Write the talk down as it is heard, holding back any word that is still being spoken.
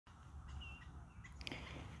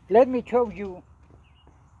Let me show you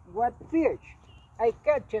what fish I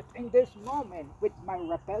catch it in this moment with my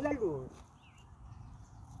rappella lure.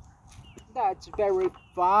 That's very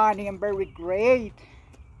funny and very great.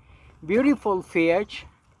 Beautiful fish.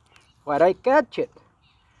 What I catch it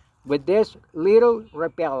with this little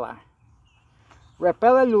rappella.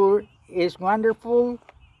 Rappella lure is wonderful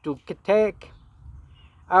to take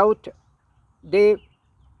out the,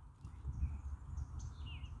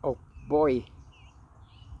 oh boy,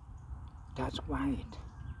 that's white.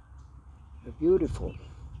 Beautiful.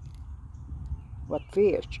 What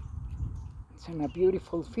fish? It's a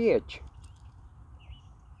beautiful fish.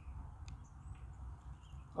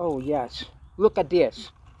 Oh yes, look at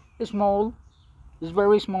this. It's small, it's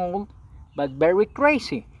very small, but very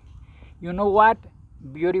crazy. You know what?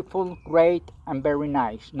 Beautiful, great, and very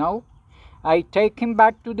nice, no? I take him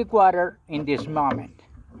back to the water in this moment.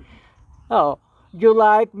 Oh, you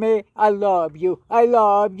like me? I love you. I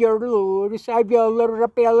love your lures. I will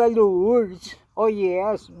repel lures. Oh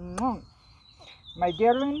yes. My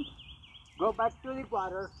darling, go back to the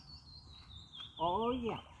water. Oh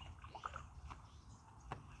yeah.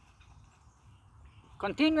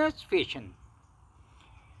 Continuous fishing.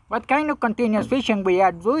 What kind of continuous fishing we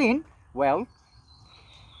are doing? Well,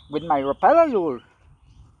 with my repellent lure,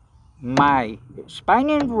 my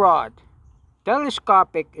spinning rod,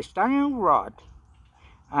 telescopic spinning rod,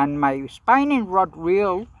 and my spinning rod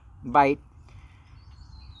reel by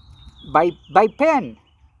pen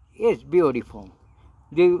is beautiful.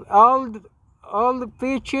 All the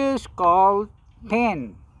fishes called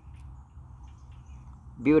pen.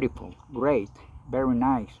 Beautiful, great, very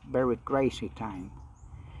nice, very crazy time.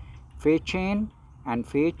 Fishing and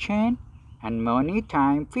money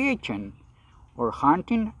time fishing or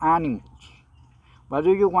hunting animals. What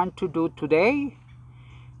do you want to do today?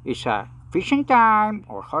 Is a fishing time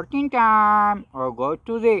or hunting time or go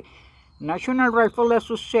to the National Rifle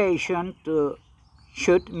Association to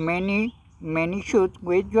shoot many shoots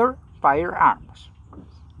with your firearms.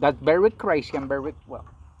 That's very crazy and very well.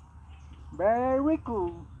 Very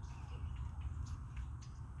cool.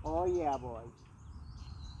 Oh yeah, boy.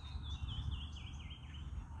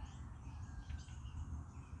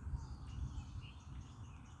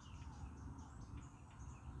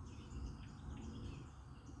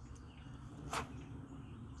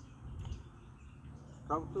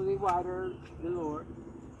 Go to the water, the lure,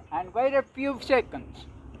 and wait a few seconds.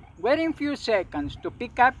 Wait a few seconds to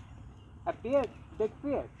pick up a big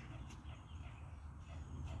fish.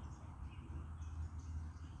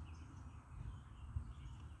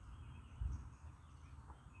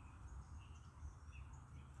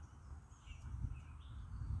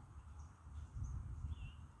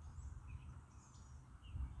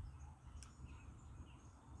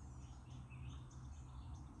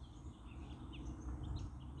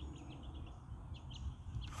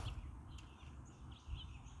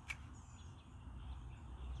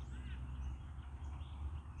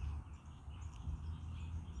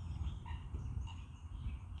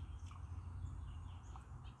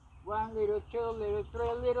 One little, two little,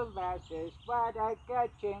 three little basses. What I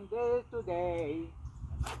catching this today?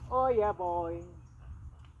 Oh yeah, boy.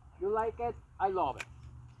 You like it? I love it.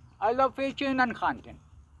 I love fishing and hunting.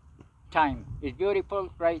 Time is beautiful,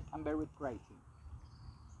 great, and very crazy.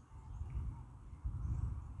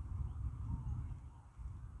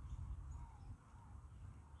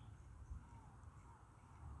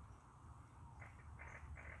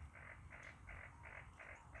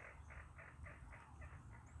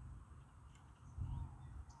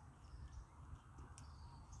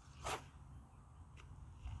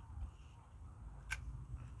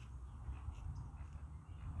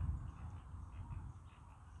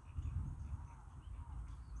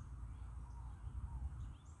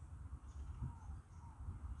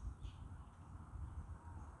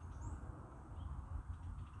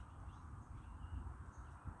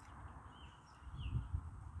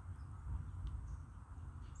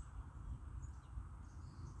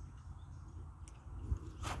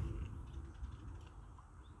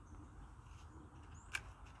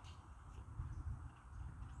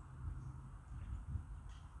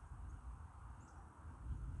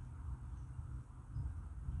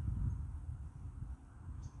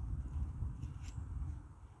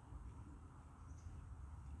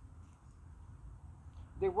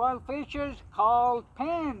 The wild fishes called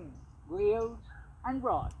pen, reels, and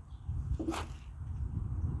rods.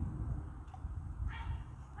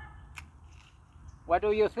 What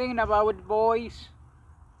do you think about it, boys?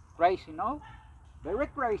 Crazy, no? Very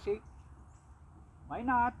crazy. Why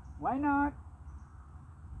not? Why not?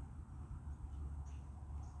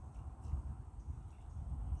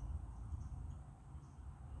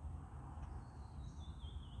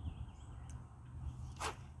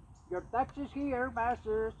 Your taxi's here,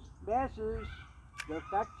 buses, buses. Your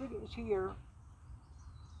taxi is here.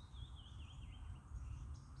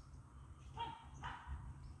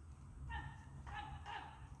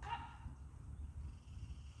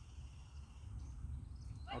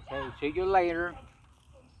 Okay, see you later.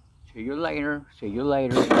 See you later. See you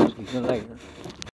later. See you later.